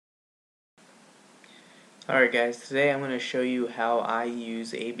Alright guys, today I'm going to show you how I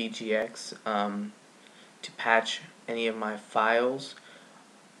use ABGX to patch any of my files.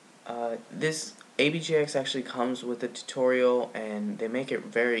 This ABGX actually comes with a tutorial and they make it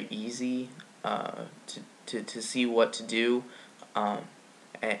very easy to see what to do um,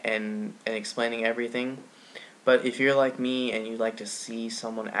 and explaining everything. But if you're like me and you like to see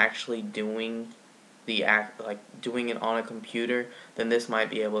someone actually doing doing it on a computer, then this might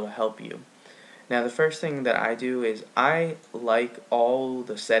be able to help you. Now the first thing that I do is I like all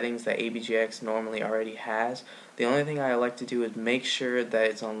the settings that ABGX normally already has. The only thing I like to do is make sure that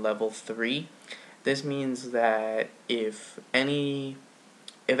it's on level 3. This means that if anything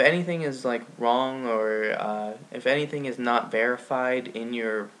is like wrong or if anything is not verified in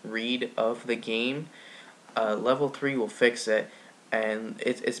your read of the game, level 3 will fix it, and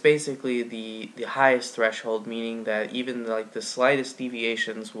it's basically the highest threshold, meaning that even like the slightest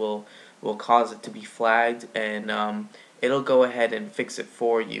deviations will cause it to be flagged, and it'll go ahead and fix it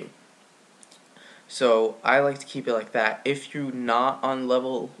for you. So I like to keep it like that. If you're not on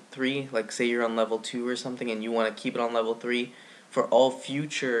level 3, like say you're on level 2 or something and you want to keep it on level 3, for all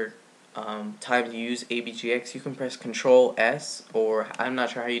future times you use ABGX, you can press Control S, or I'm not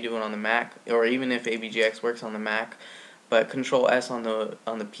sure how you do it on the Mac, or even if ABGX works on the Mac, but Control S on the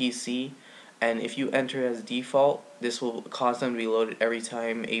PC, and if you enter as default, this will cause them to be loaded every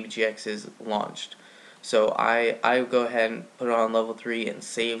time ABGX is launched. So I go ahead and put it on level 3 and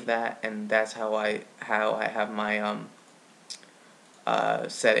save that, and that's how I have my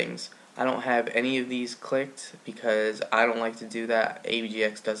settings. I don't have any of these clicked because I don't like to do that.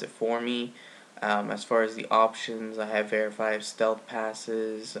 ABGX does it for me. As far as the options, I have verify stealth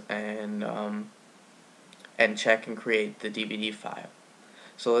passes and check and create the DVD file.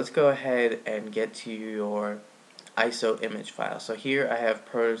 So let's go ahead and get to your ISO image file. So here I have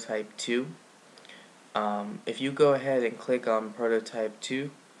prototype 2. If you go ahead and click on prototype 2,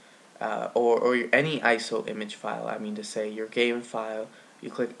 or any ISO image file, I mean to say your game file, you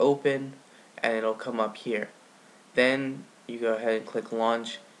click open and it'll come up here. Then you go ahead and click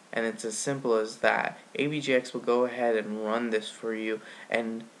launch, and it's as simple as that. ABGX will go ahead and run this for you,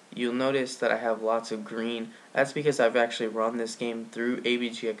 and you'll notice that I have lots of green. That's because I've actually run this game through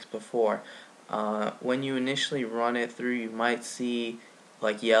ABGX before. When you initially run it through, you might see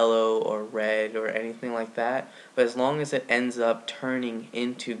like yellow or red or anything like that, but as long as it ends up turning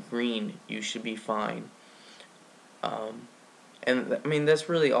into green, you should be fine. And I mean, that's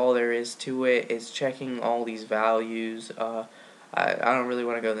really all there is to it. It's checking all these values. I don't really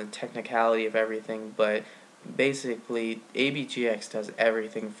want to go into the technicality of everything, but basically ABGX does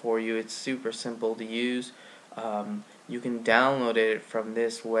everything for you. It's super simple to use. You can download it from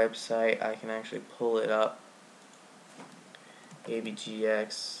this website. I can actually pull it up,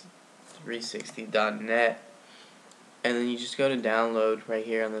 ABGX360.net, and then you just go to download right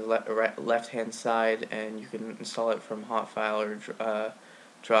here on the left hand side, and you can install it from Hotfile or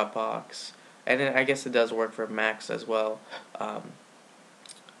Dropbox. And then I guess it does work for Macs as well,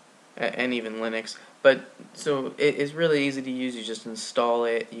 and even Linux. But so it's really easy to use. You just install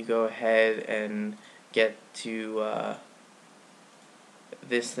it, you go ahead and get to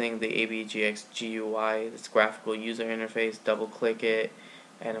this thing, the ABGX GUI, this graphical user interface. Double click it,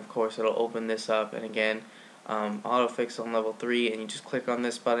 and of course it'll open this up, and again, autofix on level 3, and you just click on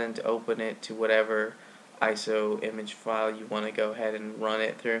this button to open it to whatever ISO image file you want to go ahead and run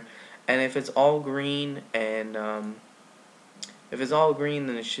it through. And if it's all green, and if it's all green,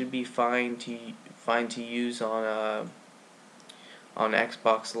 then it should be fine to use on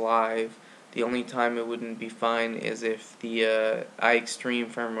Xbox Live. The only time it wouldn't be fine is if the iExtreme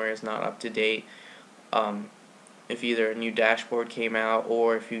firmware is not up to date. If either a new dashboard came out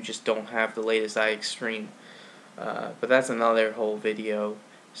or if you just don't have the latest iExtreme. But that's another whole video.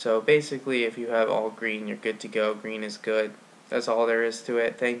 So basically, if you have all green, you're good to go. Green is good. That's all there is to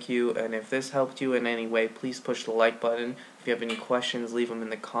it. Thank you, and if this helped you in any way, please push the like button. If you have any questions, leave them in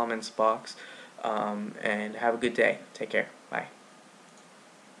the comments box. And have a good day. Take care. Bye.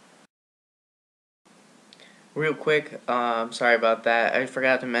 Real quick, sorry about that. I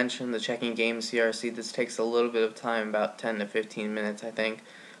forgot to mention the checking game CRC. This takes a little bit of time, about 10 to 15 minutes, I think.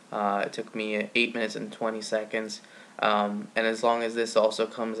 It took me 8 minutes and 20 seconds. And as long as this also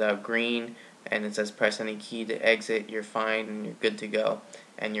comes out green and it says press any key to exit, you're fine and you're good to go.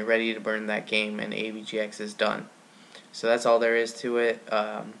 And you're ready to burn that game, and ABGX is done. So that's all there is to it.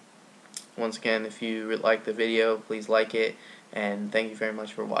 Once again, if you like the video, please like it. And thank you very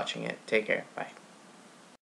much for watching it. Take care. Bye.